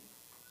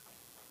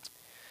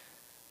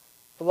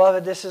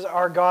Beloved, this is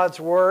our God's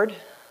Word.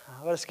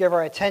 Let us give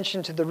our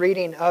attention to the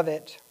reading of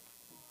it.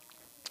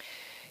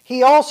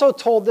 He also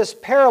told this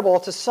parable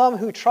to some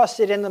who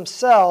trusted in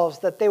themselves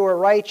that they were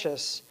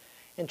righteous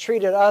and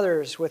treated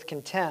others with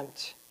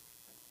contempt.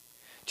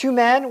 2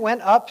 men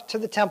went up to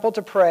the temple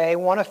to pray,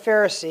 one a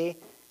Pharisee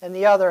and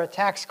the other a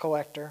tax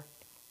collector.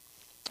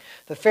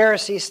 The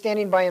Pharisee,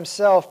 standing by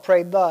himself,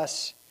 prayed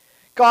thus,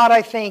 God,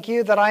 I thank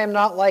you that I am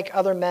not like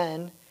other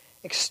men,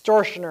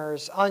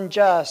 extortioners,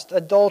 unjust,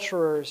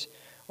 adulterers,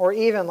 or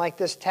even like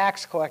this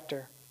tax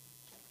collector.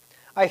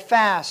 I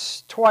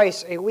fast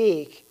twice a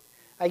week.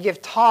 I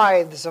give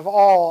tithes of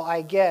all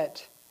I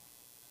get.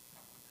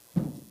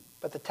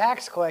 But the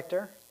tax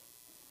collector,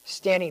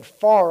 standing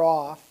far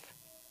off,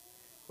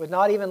 would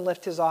not even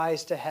lift his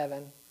eyes to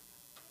heaven,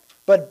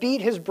 but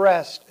beat his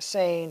breast,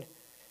 saying,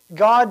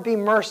 God be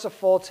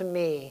merciful to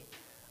me,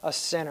 a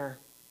sinner.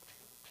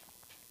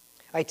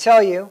 I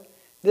tell you,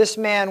 this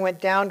man went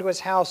down to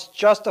his house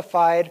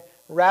justified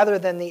rather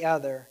than the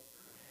other.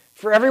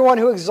 For everyone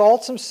who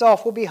exalts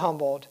himself will be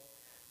humbled,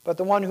 but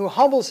the one who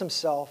humbles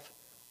himself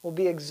will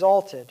be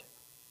exalted.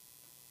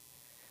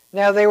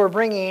 Now they were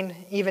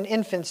bringing even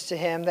infants to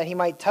him that he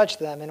might touch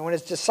them, and when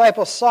his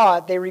disciples saw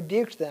it, they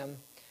rebuked them.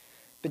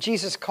 But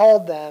Jesus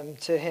called them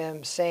to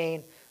him,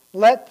 saying,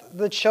 Let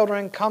the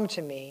children come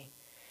to me,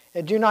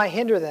 and do not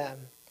hinder them,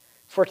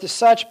 for to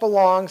such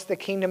belongs the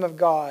kingdom of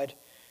God.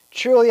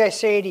 Truly I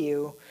say to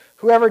you,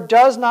 whoever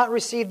does not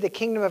receive the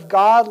kingdom of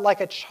God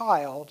like a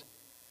child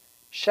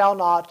shall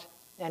not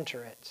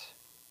enter it.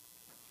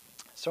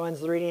 So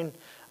ends the reading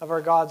of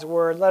our God's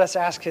Word. Let us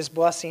ask His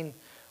blessing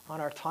on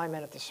our time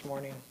in it this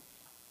morning.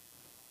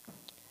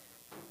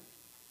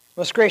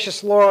 Most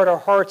gracious Lord, our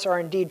hearts are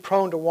indeed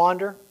prone to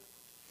wander.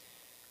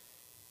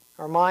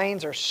 Our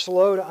minds are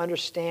slow to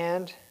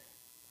understand.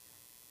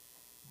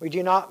 We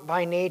do not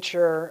by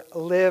nature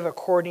live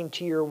according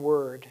to your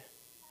word.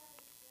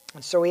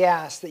 And so we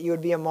ask that you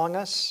would be among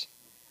us,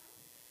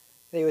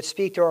 that you would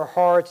speak to our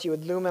hearts, you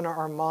would illumine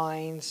our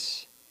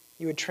minds,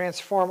 you would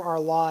transform our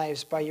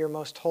lives by your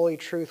most holy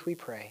truth, we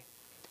pray.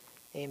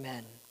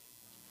 Amen.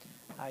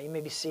 You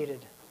may be seated.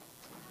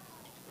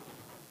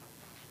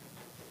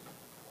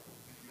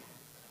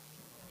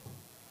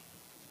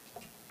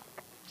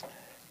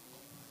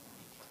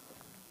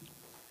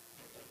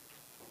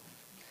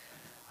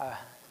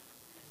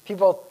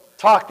 People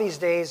talk these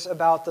days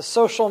about the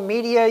social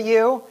media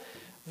you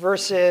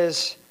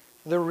versus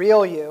the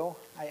real you.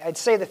 I'd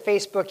say the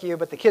Facebook you,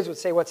 but the kids would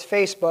say, what's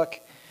Facebook?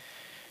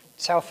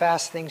 It's how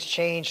fast things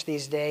change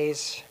these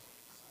days.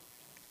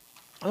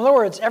 In other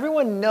words,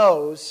 everyone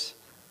knows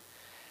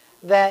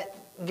that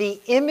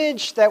the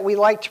image that we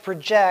like to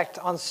project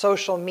on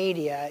social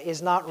media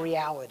is not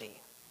reality.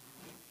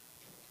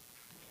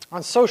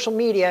 On social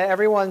media,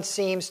 everyone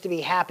seems to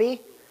be happy,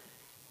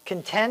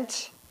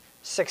 content,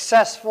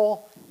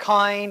 successful,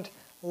 kind,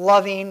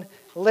 loving,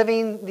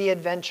 living the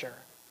adventure.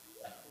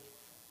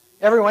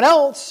 Everyone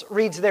else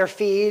reads their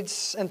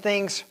feeds and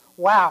thinks,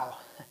 wow,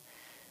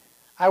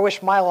 I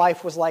wish my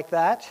life was like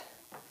that.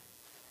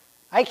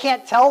 I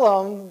can't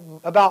tell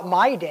them about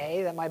my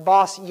day, that my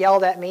boss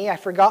yelled at me, I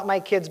forgot my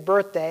kid's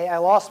birthday, I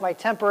lost my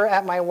temper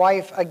at my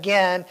wife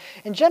again,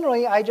 and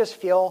generally I just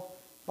feel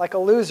like a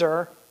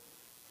loser.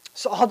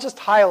 So I'll just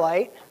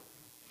highlight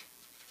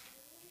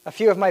a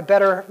few of my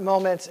better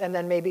moments and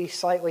then maybe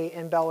slightly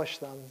embellish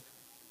them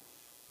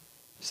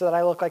so that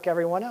I look like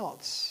everyone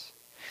else.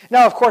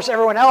 Now, of course,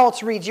 everyone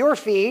else reads your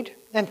feed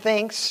and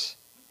thinks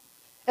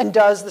and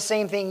does the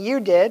same thing you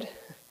did,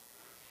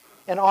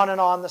 and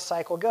on the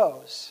cycle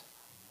goes.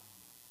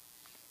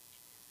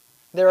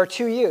 There are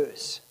 2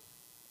 yous,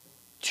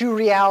 2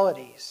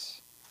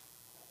 realities,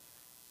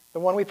 the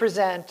one we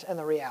present and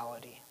the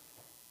reality.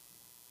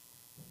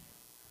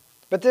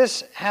 But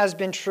this has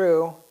been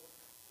true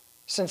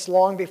since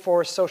long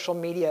before social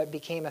media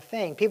became a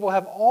thing. People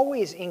have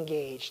always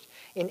engaged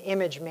in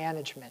image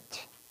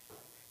management,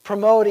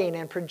 promoting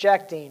and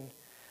projecting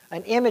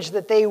an image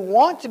that they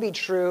want to be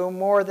true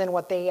more than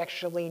what they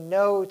actually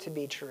know to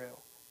be true.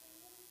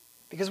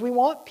 Because we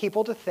want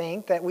people to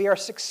think that we are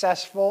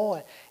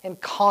successful and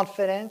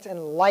confident and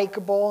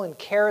likable and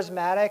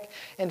charismatic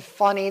and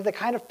funny, the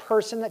kind of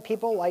person that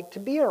people like to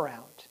be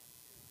around.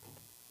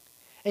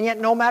 And yet,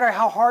 no matter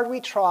how hard we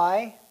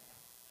try,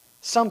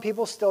 some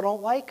people still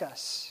don't like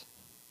us.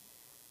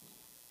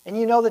 And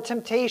you know the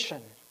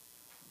temptation.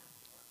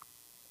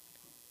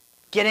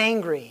 Get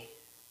angry.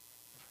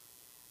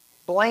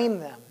 Blame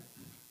them.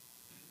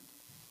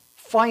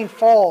 Find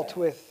fault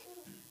with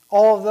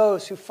all of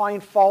those who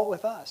find fault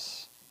with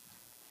us.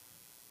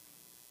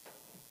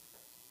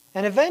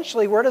 And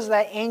eventually, where does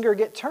that anger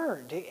get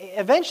turned?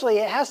 Eventually,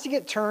 it has to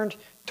get turned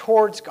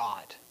towards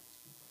God.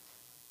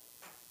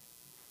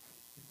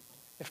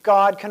 If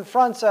God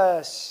confronts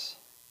us,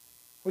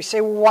 we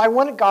say, well, why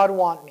wouldn't God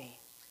want me?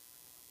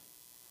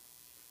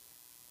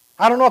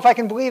 I don't know if I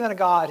can believe in a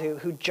God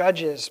who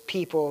judges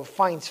people, who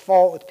finds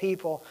fault with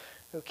people,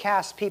 who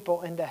casts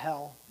people into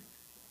hell.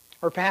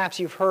 Or perhaps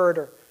you've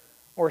heard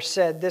or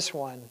said this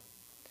one.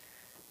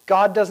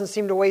 God doesn't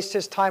seem to waste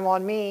his time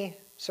on me,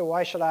 so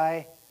why should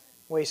I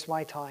waste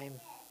my time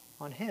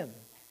on him?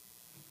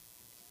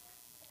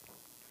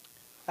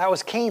 That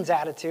was Cain's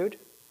attitude.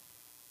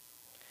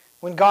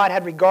 When God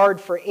had regard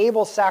for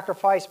Abel's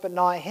sacrifice but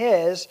not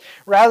his,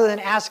 rather than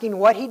asking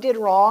what he did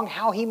wrong,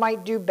 how he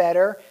might do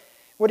better,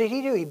 what did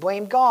he do? He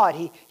blamed God.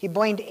 He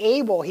blamed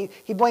Abel.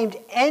 He blamed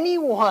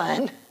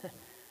anyone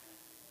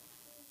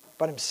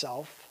but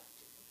himself.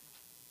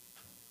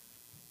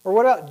 Or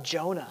what about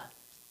Jonah?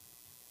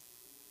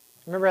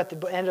 Remember at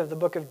the end of the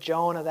book of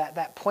Jonah,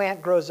 that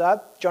plant grows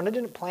up. Jonah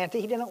didn't plant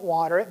it, he didn't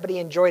water it, but he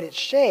enjoyed its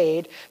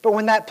shade. But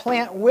when that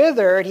plant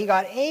withered, he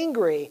got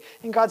angry.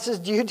 And God says,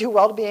 do you do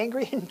well to be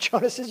angry? And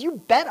Jonah says,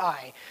 you bet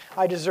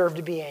I deserve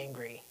to be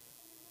angry.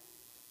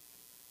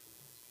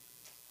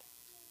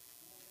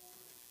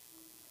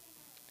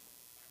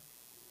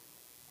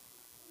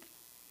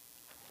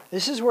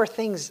 This is where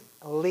things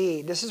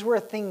lead. This is where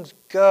things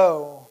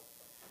go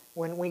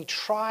when we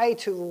try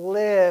to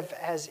live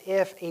as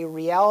if a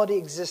reality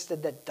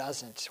existed that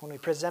doesn't, when we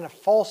present a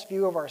false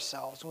view of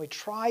ourselves, when we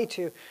try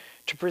to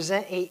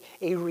present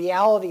a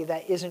reality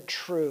that isn't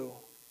true.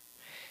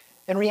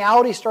 And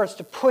reality starts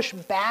to push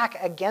back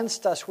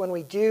against us when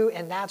we do,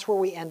 and that's where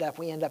we end up.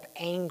 We end up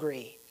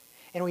angry.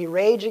 And we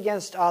rage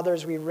against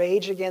others, we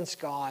rage against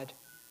God.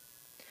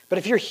 But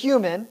if you're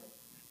human,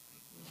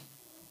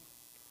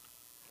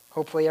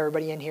 hopefully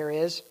everybody in here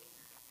is,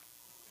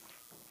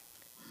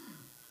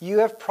 you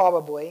have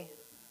probably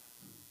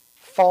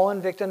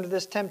fallen victim to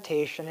this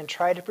temptation and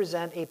tried to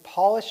present a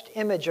polished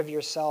image of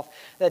yourself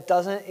that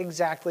doesn't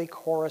exactly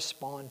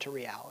correspond to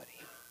reality.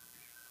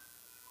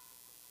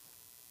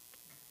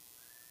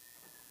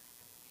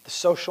 The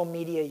social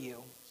media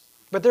you.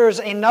 But there's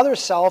another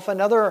self,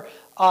 another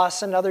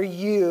us, another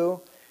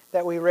you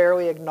that we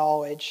rarely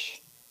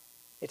acknowledge.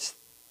 It's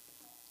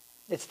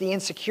the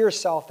insecure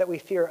self that we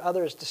fear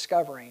others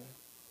discovering.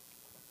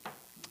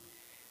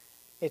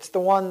 It's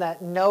the one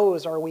that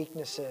knows our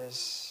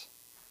weaknesses,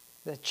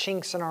 the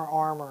chinks in our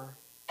armor,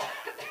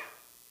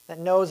 that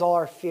knows all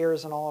our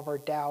fears and all of our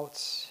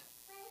doubts,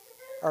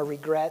 our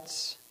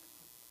regrets.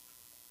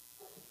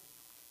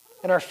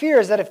 And our fear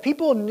is that if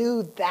people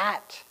knew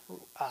that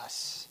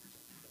us,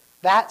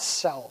 that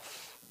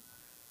self,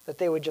 that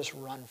they would just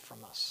run from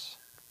us.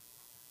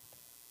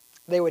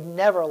 They would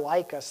never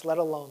like us, let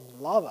alone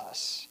love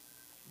us.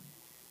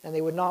 And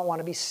they would not want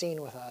to be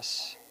seen with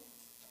us.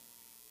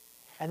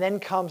 And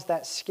then comes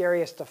that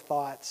scariest of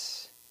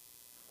thoughts.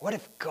 What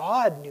if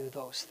God knew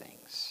those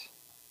things?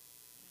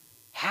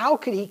 How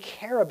could he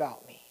care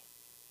about me,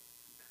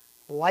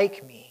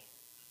 like me,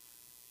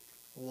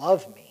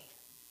 love me?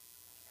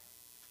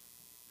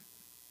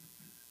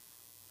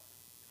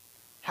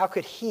 How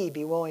could he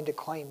be willing to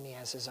claim me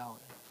as his own?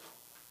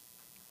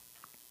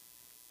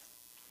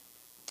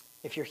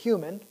 If you're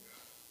human,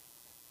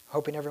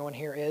 hoping everyone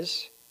here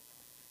is,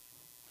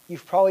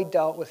 you've probably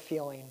dealt with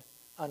feeling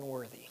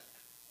unworthy.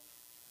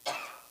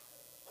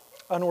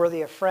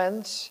 Unworthy of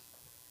friends,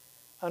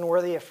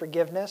 unworthy of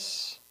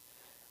forgiveness,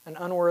 and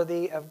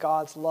unworthy of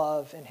God's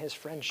love and his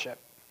friendship.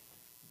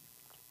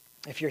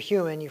 If you're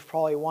human, you've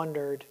probably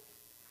wondered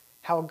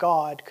how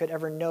God could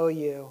ever know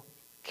you,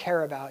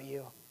 care about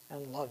you,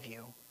 and love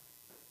you.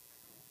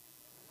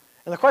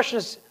 And the question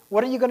is,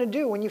 what are you going to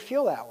do when you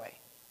feel that way?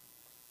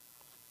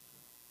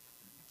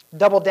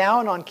 Double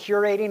down on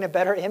curating a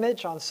better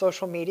image on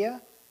social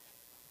media?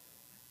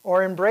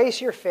 Or embrace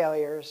your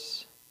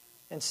failures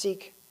and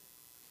seek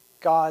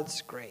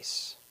God's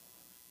grace?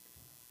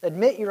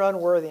 Admit your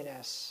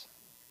unworthiness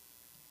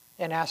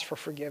and ask for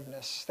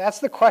forgiveness. That's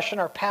the question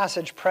our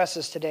passage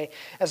presses today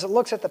as it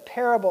looks at the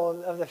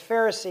parable of the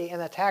Pharisee and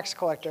the tax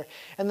collector.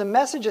 And the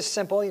message is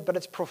simple, but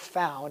it's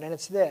profound, and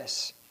it's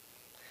this.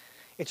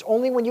 It's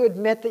only when you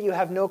admit that you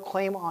have no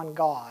claim on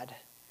God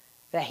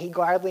that he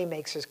gladly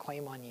makes his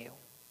claim on you.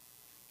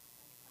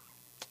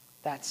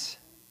 That's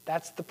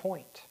the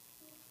point.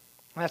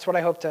 And that's what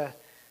I hope to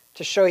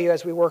show you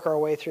as we work our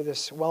way through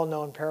this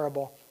well-known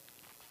parable.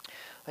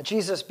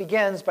 Jesus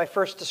begins by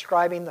first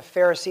describing the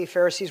Pharisee.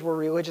 Pharisees were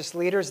religious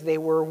leaders. They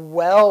were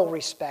well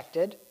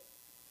respected.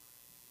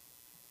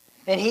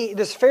 And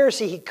this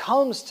Pharisee, he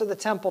comes to the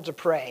temple to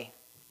pray.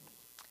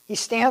 He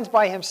stands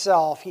by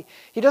himself.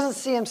 He doesn't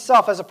see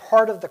himself as a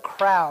part of the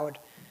crowd.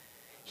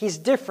 He's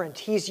different.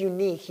 He's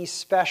unique. He's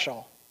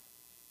special.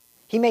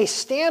 He may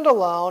stand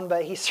alone,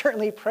 but he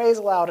certainly prays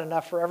loud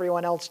enough for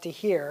everyone else to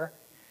hear.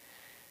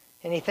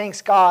 And he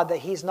thanks God that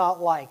he's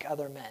not like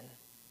other men.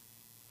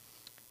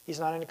 He's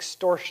not an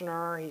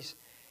extortioner.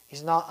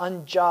 He's not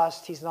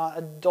unjust. He's not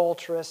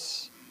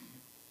adulterous.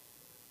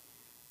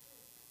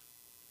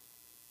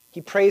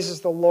 He praises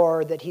the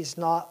Lord that he's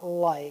not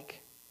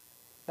like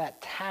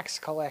that tax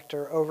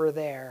collector over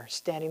there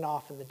standing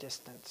off in the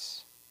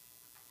distance.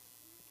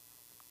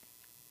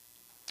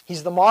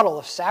 He's the model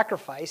of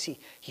sacrifice. He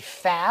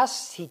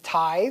fasts. He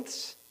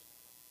tithes.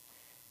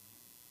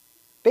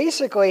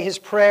 Basically, his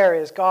prayer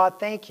is, God,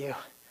 thank you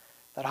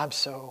that I'm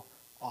so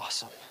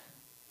awesome.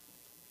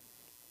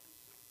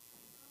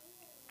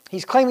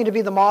 He's claiming to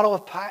be the model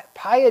of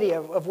piety,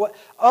 of what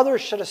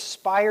others should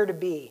aspire to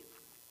be.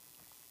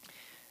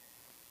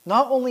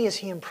 Not only is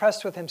he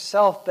impressed with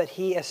himself, but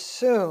he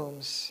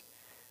assumes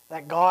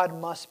that God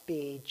must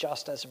be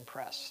just as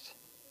impressed.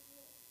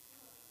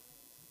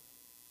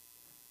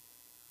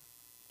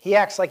 He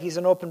acts like he's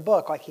an open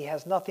book, like he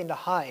has nothing to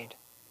hide.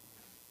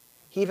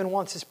 He even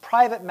wants his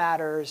private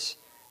matters,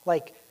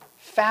 like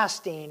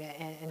fasting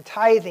and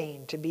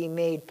tithing, to be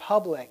made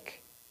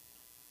public.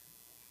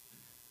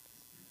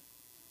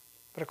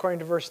 But according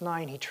to verse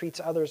 9, he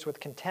treats others with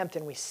contempt,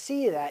 and we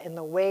see that in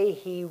the way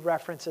he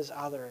references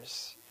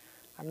others.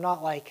 I'm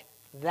not like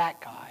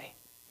that guy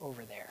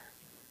over there.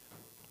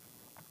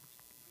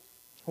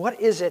 What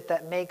is it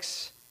that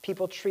makes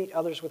people treat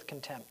others with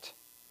contempt?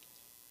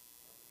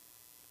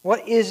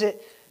 What is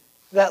it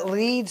that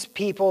leads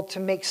people to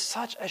make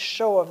such a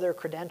show of their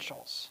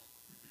credentials?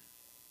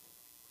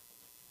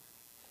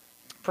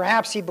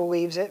 Perhaps he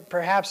believes it.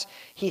 Perhaps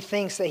he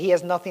thinks that he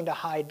has nothing to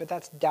hide, but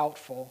that's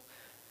doubtful.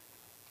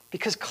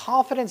 Because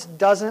confidence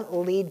doesn't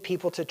lead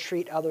people to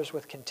treat others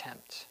with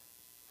contempt.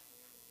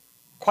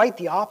 Quite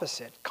the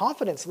opposite.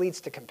 Confidence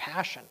leads to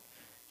compassion.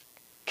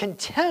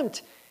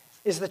 Contempt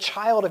is the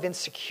child of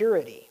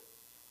insecurity.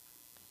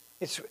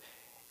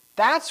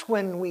 That's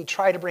when we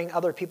try to bring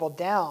other people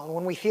down,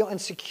 when we feel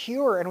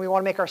insecure and we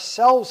want to make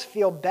ourselves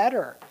feel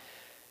better.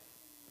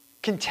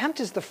 Contempt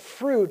is the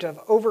fruit of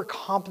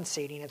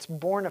overcompensating. It's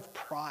born of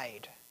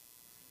pride.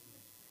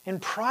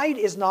 And pride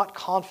is not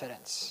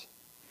confidence.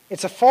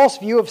 It's a false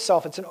view of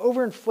self. It's an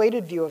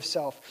overinflated view of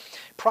self.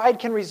 Pride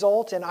can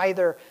result in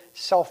either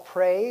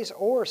self-praise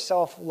or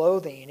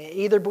self-loathing. It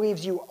either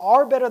believes you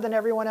are better than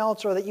everyone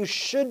else or that you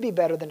should be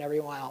better than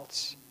everyone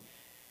else.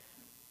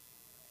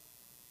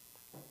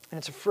 And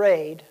it's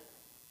afraid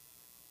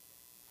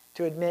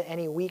to admit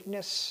any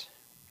weakness,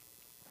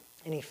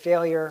 any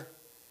failure,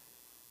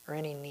 or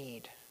any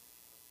need.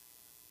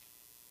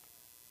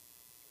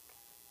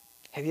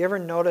 Have you ever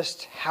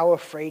noticed how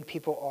afraid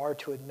people are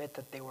to admit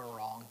that they were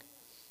wrong?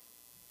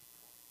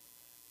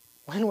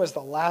 When was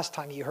the last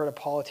time you heard a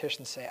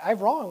politician say, I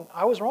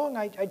was wrong,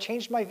 I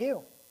changed my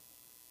view.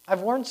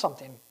 I've learned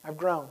something, I've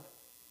grown.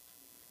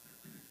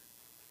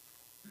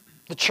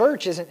 The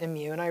church isn't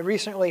immune. I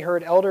recently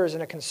heard elders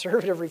in a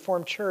conservative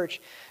Reformed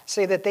church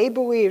say that they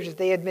believed if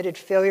they admitted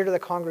failure to the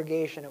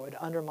congregation, it would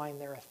undermine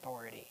their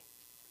authority.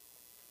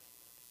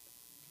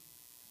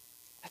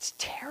 That's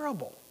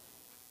terrible.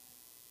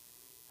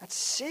 That's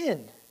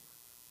sin.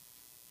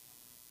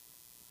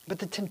 But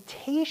the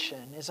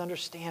temptation is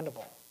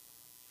understandable.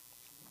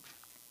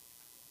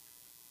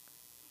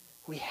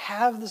 We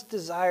have this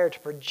desire to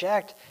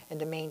project and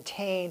to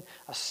maintain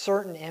a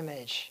certain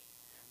image,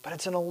 but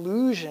it's an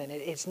illusion.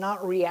 It's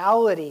not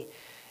reality.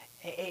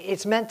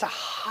 It's meant to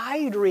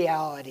hide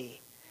reality.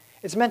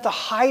 It's meant to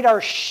hide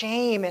our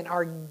shame and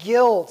our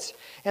guilt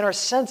and our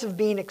sense of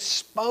being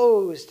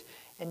exposed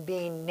and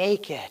being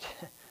naked.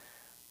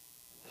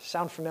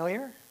 Sound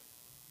familiar?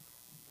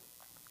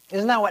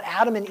 Isn't that what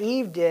Adam and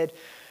Eve did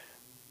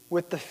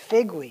with the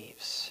fig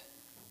leaves?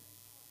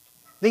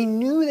 They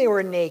knew they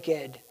were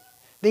naked.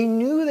 They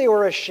knew they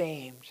were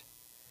ashamed.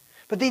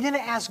 But they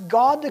didn't ask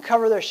God to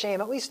cover their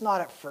shame, at least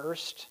not at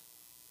first.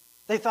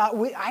 They thought,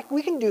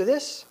 we can do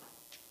this.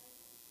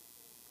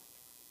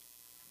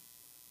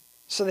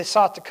 So they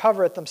sought to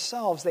cover it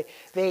themselves.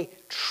 They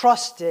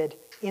trusted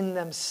in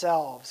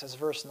themselves, as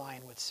verse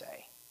 9 would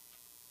say.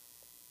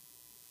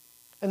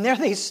 And there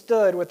they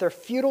stood with their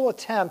futile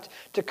attempt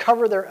to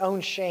cover their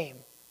own shame.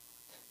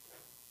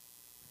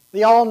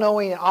 The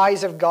all-knowing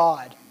eyes of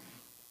God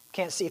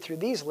can't see through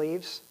these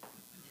leaves.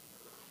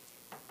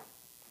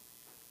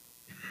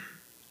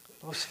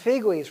 Those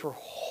fig leaves were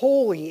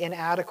wholly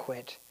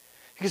inadequate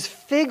because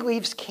fig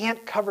leaves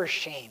can't cover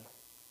shame.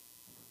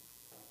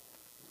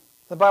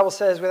 The Bible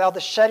says, without the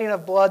shedding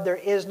of blood, there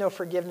is no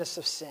forgiveness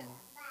of sin.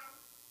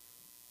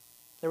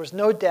 There was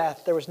no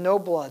death, there was no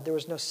blood, there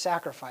was no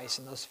sacrifice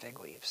in those fig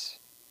leaves.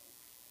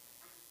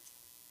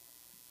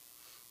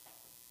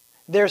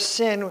 Their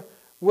sin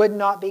would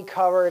not be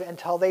covered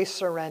until they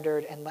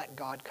surrendered and let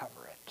God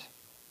cover it.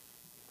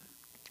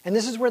 And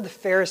this is where the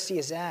Pharisee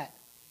is at.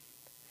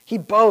 He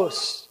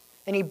boasts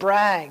and he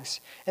brags,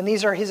 and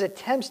these are his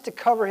attempts to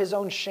cover his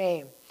own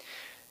shame.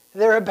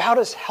 They're about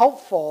as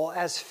helpful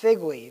as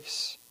fig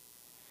leaves,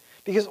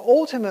 because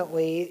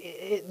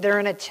ultimately they're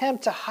an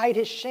attempt to hide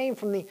his shame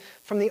from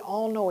the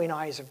all-knowing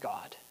eyes of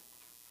God.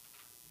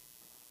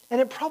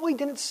 And it probably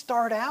didn't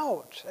start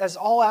out as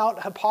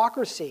all-out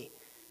hypocrisy.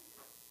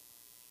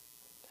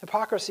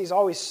 Hypocrisy is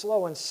always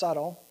slow and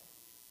subtle.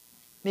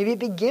 Maybe it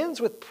begins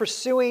with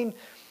pursuing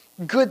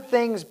good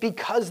things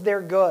because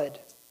they're good.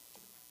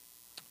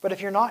 But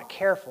if you're not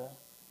careful,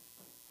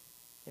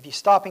 if you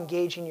stop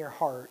engaging your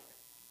heart,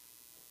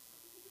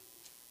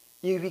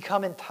 you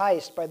become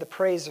enticed by the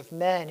praise of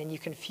men and you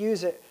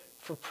confuse it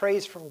for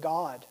praise from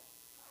God.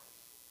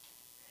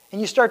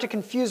 And you start to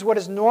confuse what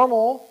is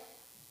normal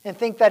and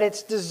think that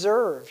it's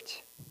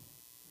deserved.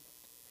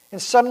 And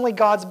suddenly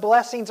God's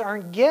blessings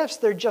aren't gifts,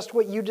 they're just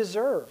what you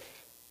deserve.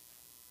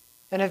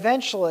 And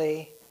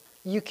eventually,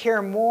 you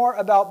care more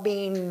about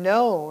being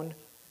known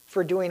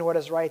for doing what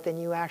is right than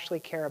you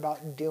actually care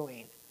about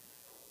doing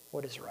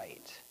what is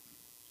right.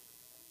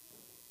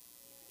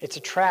 It's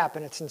a trap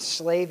and it's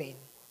enslaving.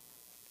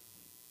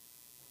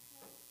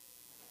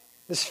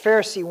 This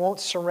Pharisee won't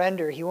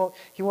surrender. He won't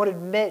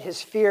admit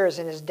his fears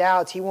and his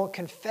doubts. He won't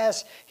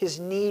confess his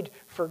need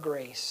for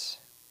grace.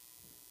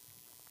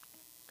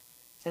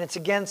 And it's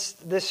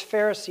against this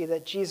Pharisee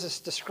that Jesus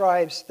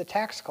describes the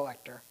tax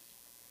collector.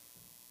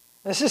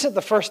 This isn't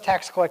the first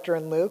tax collector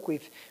in Luke.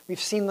 We've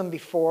seen them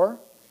before.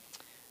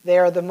 They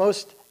are the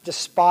most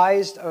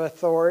despised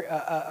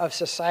of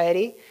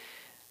society.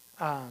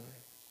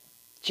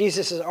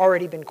 Jesus has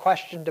already been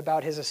questioned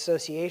about his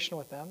association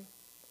with them.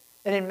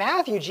 And in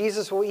Matthew,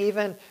 Jesus will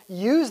even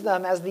use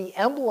them as the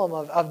emblem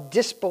of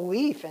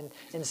disbelief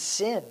and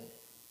sin.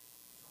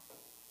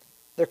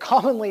 They're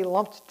commonly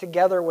lumped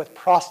together with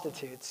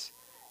prostitutes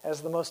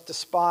as the most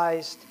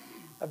despised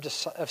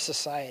of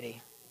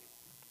society.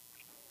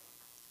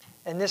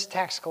 And this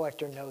tax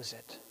collector knows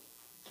it.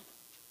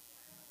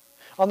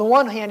 On the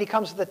one hand, he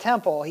comes to the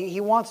temple.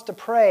 He wants to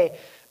pray,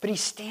 but he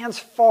stands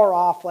far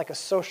off like a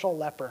social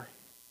leper.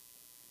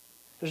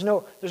 There's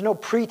no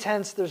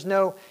pretense. There's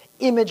no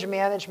image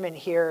management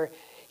here.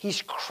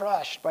 He's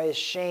crushed by his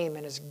shame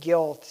and his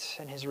guilt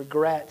and his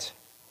regret.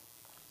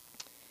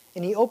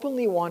 And he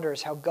openly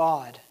wonders how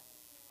God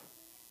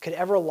could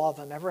ever love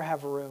him, ever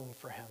have room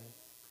for him.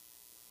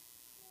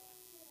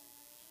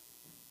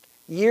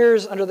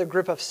 Years under the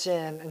grip of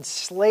sin,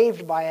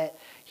 enslaved by it,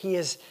 he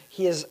is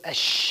a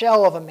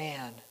shell of a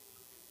man.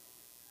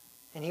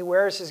 And he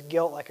wears his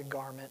guilt like a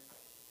garment.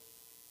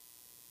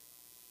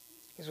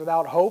 He's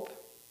without hope.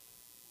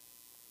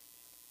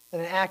 In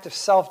an act of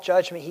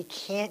self-judgment, he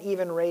can't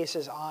even raise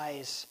his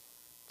eyes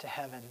to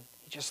heaven.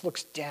 He just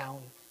looks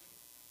down.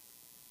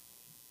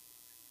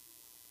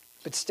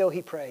 But still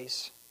he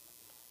prays.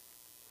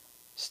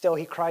 Still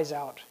he cries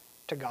out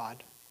to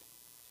God.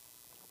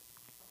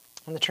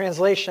 And the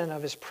translation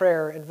of his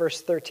prayer in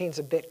verse 13 is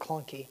a bit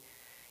clunky.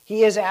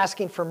 He is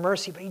asking for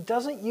mercy, but he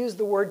doesn't use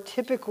the word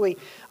typically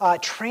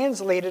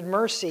translated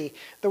mercy.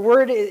 The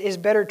word is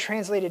better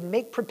translated,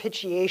 make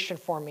propitiation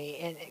for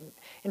me.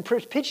 And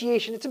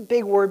propitiation, it's a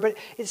big word, but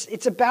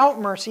it's about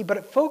mercy, but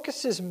it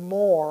focuses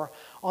more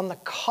on the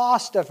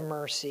cost of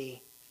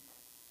mercy,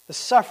 the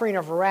suffering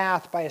of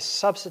wrath by a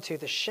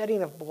substitute, the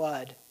shedding of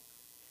blood.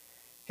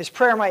 His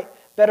prayer might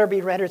better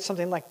be rendered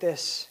something like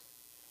this: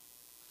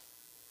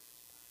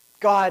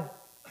 God,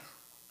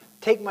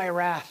 take my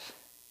wrath,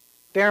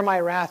 bear my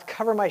wrath,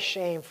 cover my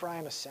shame, for I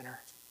am a sinner.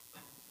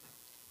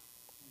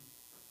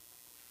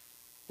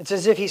 It's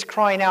as if he's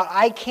crying out,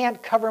 I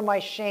can't cover my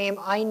shame,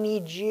 I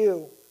need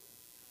you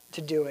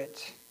to do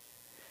it.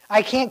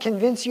 I can't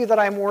convince you that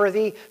I'm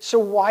worthy, so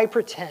why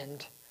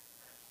pretend?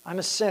 I'm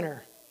a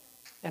sinner,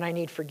 and I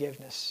need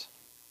forgiveness.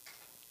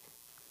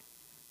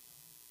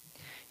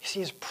 You see,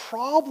 his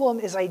problem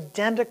is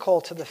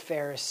identical to the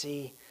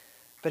Pharisee,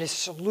 but his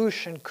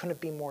solution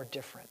couldn't be more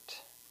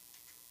different.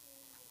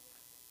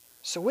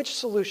 So which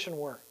solution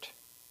worked?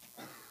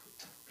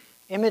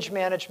 Image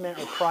management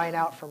or crying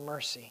out for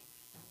mercy?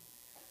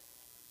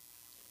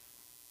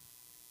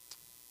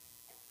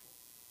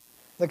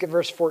 Look at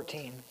verse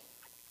 14.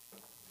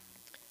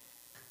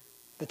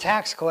 The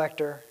tax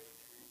collector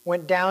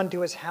went down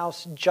to his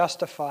house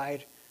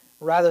justified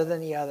rather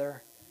than the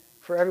other.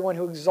 For everyone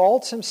who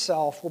exalts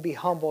himself will be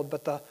humbled,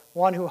 but the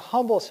one who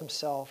humbles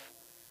himself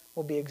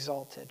will be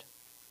exalted.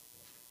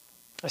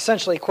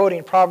 Essentially,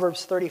 quoting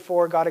Proverbs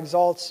 34, God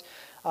exalts,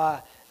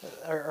 God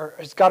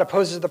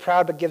opposes the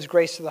proud but gives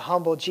grace to the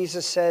humble.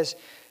 Jesus says,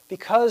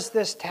 because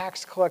this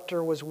tax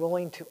collector was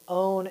willing to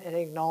own and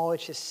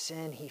acknowledge his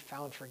sin, he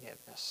found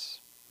forgiveness.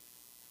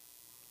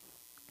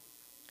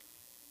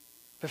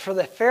 But for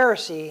the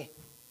Pharisee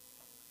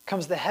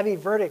comes the heavy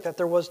verdict that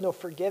there was no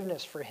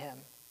forgiveness for him.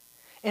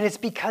 And it's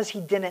because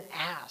he didn't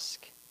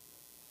ask.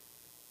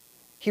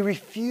 He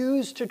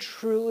refused to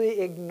truly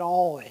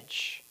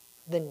acknowledge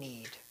the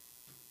need.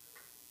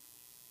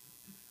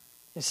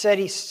 Instead,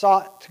 he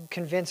sought to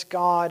convince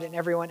God and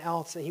everyone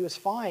else that he was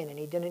fine and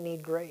he didn't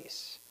need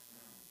grace.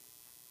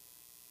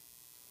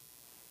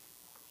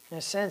 In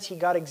a sense, he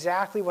got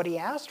exactly what he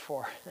asked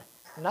for.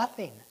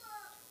 Nothing.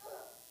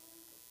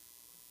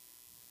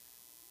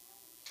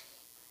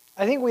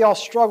 I think we all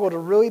struggle to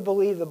really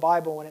believe the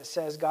Bible when it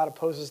says God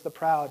opposes the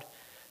proud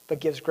but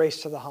gives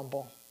grace to the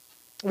humble.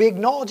 We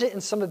acknowledge it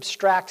in some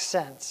abstract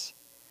sense,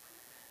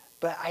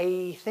 but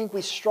I think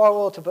we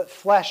struggle to put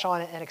flesh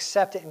on it and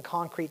accept it in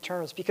concrete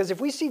terms. Because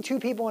if we see two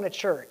people in a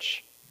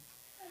church,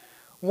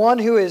 one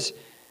who is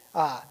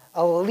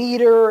a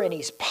leader and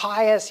he's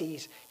pious,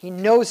 he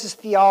knows his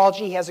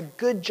theology, he has a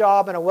good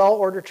job and a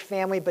well-ordered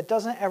family, but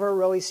doesn't ever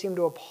really seem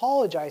to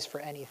apologize for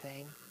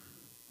anything.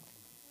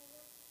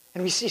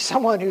 And we see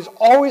someone who's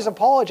always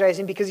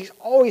apologizing because he's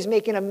always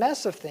making a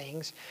mess of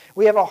things.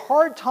 We have a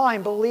hard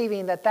time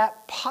believing that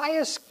that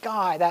pious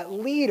guy, that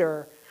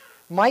leader,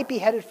 might be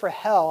headed for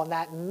hell and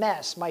that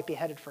mess might be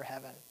headed for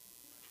heaven.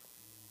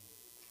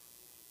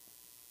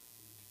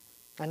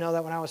 I know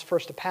that when I was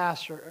first a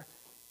pastor,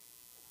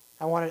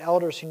 I wanted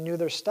elders who knew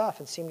their stuff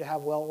and seemed to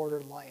have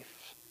well-ordered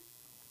life.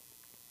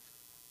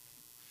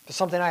 But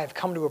something I have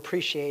come to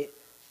appreciate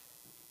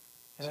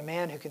is a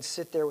man who can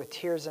sit there with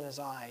tears in his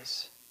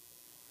eyes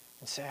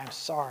and say, I'm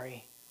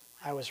sorry,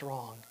 I was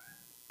wrong.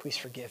 Please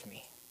forgive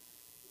me.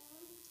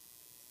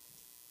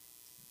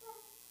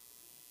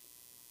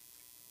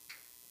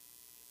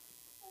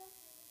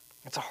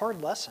 It's a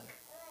hard lesson.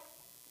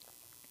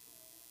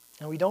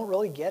 And we don't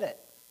really get it.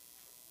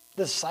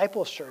 The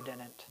disciples sure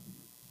didn't.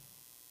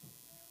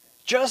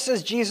 Just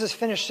as Jesus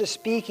finished his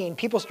speaking,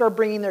 people started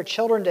bringing their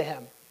children to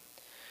him.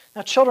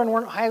 Now, children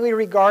weren't highly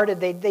regarded.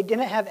 They didn't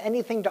have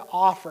anything to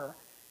offer.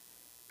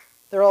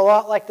 They're a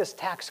lot like this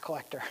tax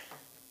collector.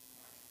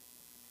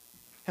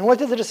 And what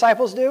did the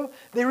disciples do?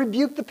 They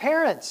rebuked the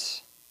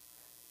parents.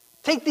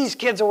 Take these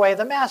kids away.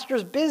 The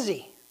master's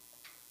busy.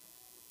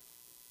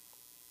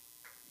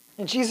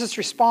 And Jesus'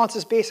 response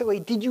is basically,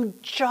 did you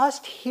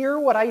just hear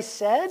what I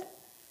said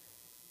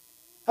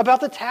about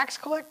the tax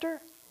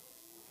collector?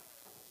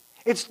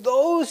 It's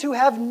those who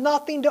have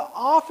nothing to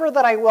offer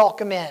that I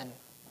welcome in.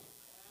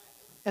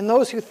 And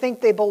those who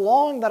think they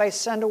belong that I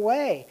send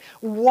away.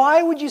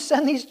 Why would you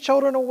send these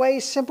children away?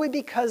 Simply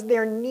because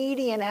they're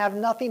needy and have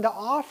nothing to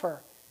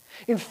offer.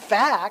 In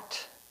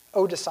fact,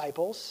 O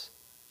disciples,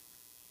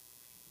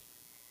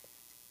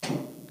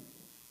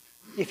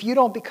 if you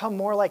don't become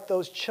more like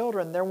those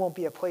children, there won't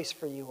be a place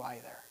for you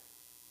either.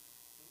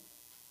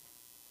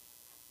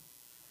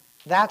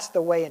 That's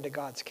the way into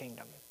God's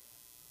kingdom.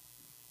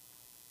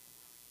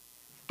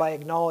 By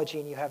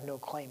acknowledging you have no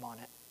claim on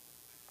it.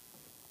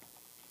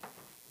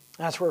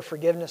 That's where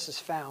forgiveness is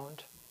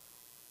found.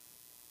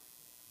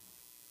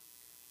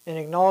 In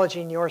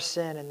acknowledging your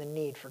sin and the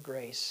need for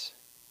grace.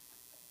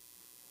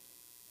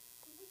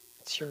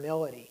 It's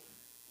humility.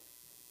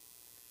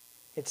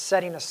 It's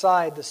setting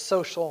aside the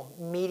social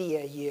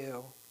media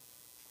you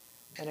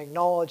and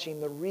acknowledging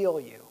the real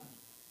you.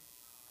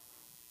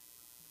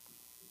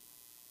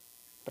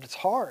 But it's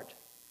hard.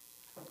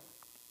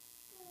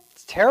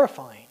 It's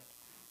terrifying.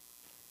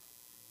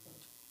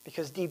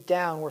 Because deep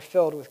down we're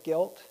filled with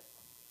guilt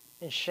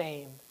and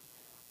shame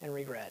and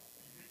regret.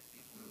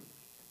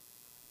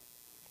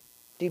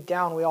 Deep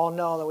down we all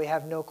know that we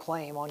have no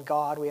claim on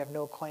God, we have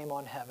no claim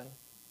on heaven.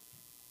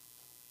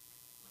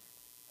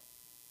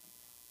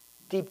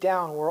 Deep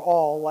down we're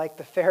all like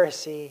the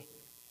Pharisee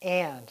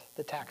and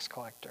the tax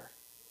collector.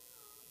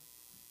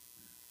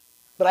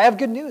 But I have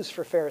good news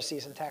for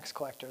Pharisees and tax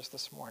collectors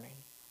this morning.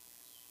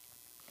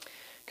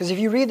 Because if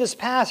you read this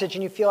passage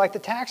and you feel like the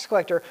tax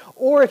collector,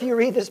 or if you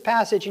read this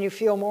passage and you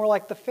feel more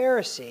like the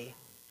Pharisee,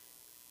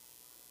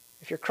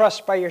 if you're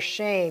crushed by your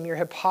shame, your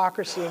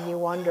hypocrisy, and you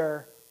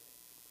wonder,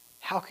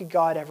 how could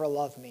God ever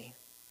love me?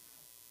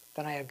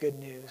 Then I have good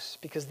news,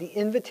 because the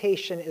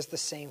invitation is the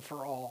same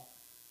for all.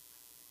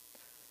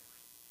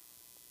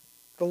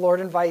 The Lord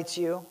invites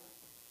you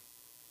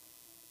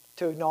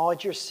to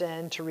acknowledge your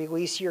sin, to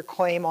release your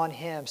claim on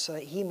Him so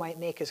that He might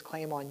make His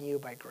claim on you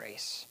by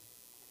grace.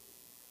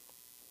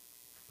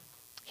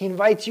 He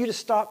invites you to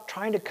stop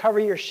trying to cover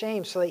your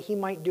shame so that He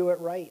might do it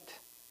right.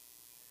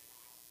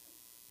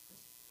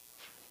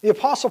 The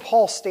Apostle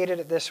Paul stated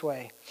it this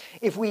way: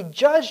 if we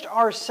judged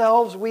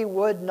ourselves, we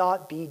would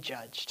not be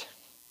judged.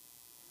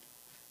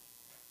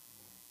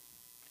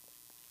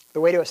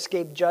 The way to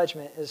escape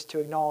judgment is to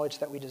acknowledge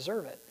that we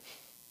deserve it.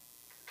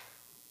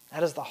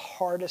 That is the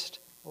hardest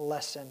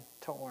lesson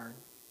to learn.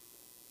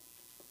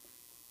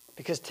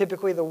 Because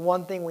typically the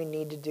one thing we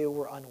need to do,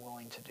 we're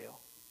unwilling to do.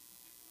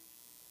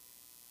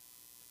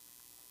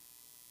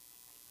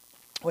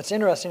 What's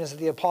interesting is that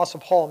the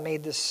Apostle Paul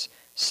made this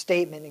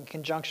statement in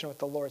conjunction with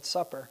the Lord's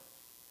Supper.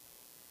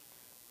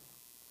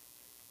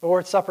 The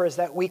Lord's Supper is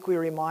that weekly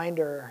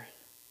reminder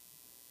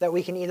that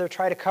we can either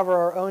try to cover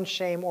our own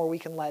shame or we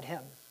can let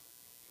Him.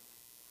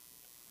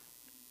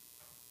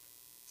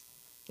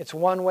 It's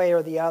one way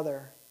or the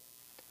other.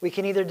 We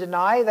can either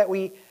deny that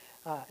we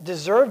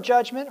deserve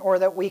judgment or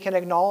that we can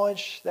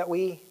acknowledge that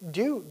we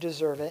do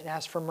deserve it and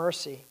ask for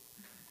mercy.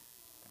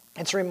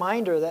 It's a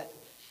reminder that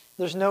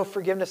there's no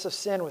forgiveness of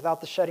sin without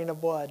the shedding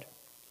of blood.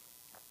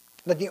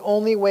 That the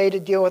only way to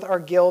deal with our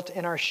guilt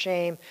and our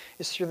shame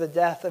is through the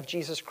death of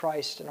Jesus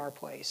Christ in our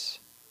place.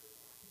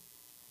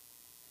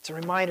 It's a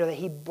reminder that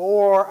He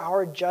bore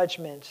our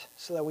judgment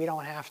so that we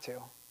don't have to.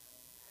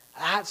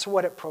 That's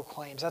what it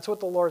proclaims. That's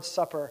what the Lord's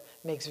Supper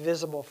makes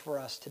visible for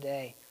us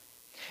today.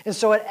 And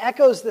so it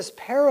echoes this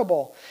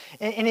parable.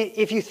 And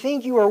if you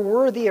think you are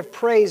worthy of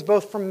praise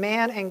both from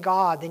man and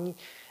God, and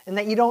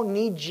that you don't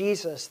need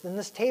Jesus, then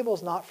this table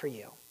is not for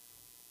you.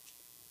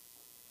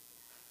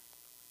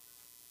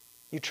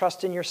 You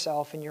trust in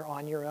yourself and you're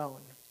on your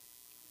own.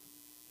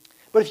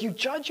 But if you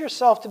judge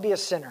yourself to be a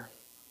sinner,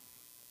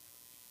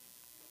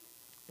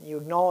 and you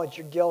acknowledge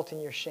your guilt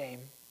and your shame,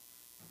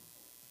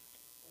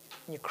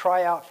 and you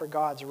cry out for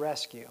God's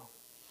rescue,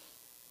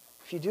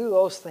 if you do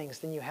those things,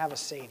 then you have a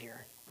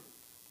Savior.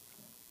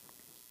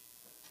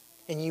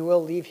 And you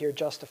will leave here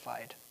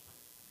justified,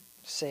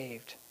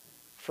 saved,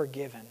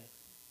 forgiven.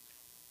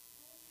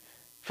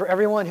 For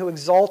everyone who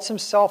exalts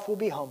himself will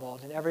be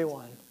humbled, and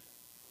everyone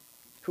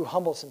who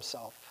humbles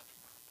himself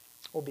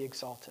will be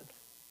exalted.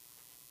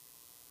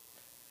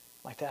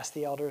 I'd like to ask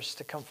the elders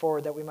to come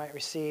forward that we might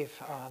receive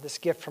this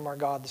gift from our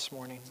God this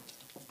morning.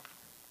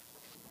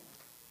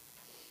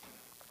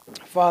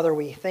 Father,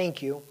 we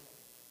thank you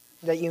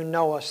that you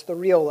know us, the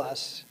real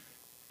us,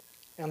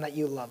 and that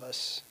you love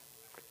us.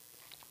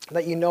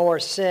 That you know our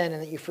sin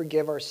and that you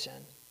forgive our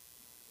sin.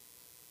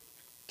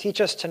 Teach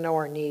us to know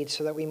our needs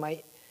so that we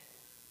might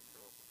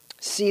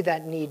see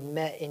that need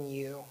met in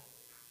you.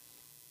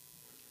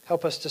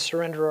 Help us to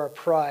surrender our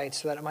pride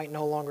so that it might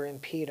no longer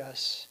impede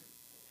us.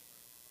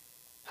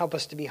 Help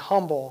us to be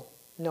humble,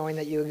 knowing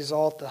that you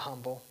exalt the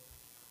humble.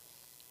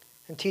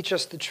 And teach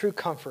us the true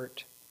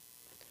comfort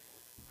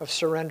of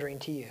surrendering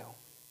to you.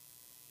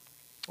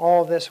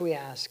 All of this we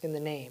ask in the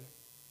name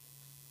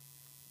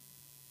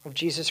of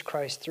Jesus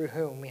Christ, through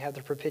whom we have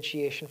the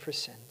propitiation for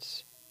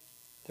sins,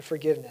 the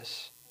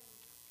forgiveness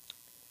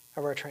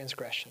of our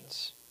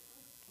transgressions.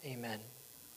 Amen.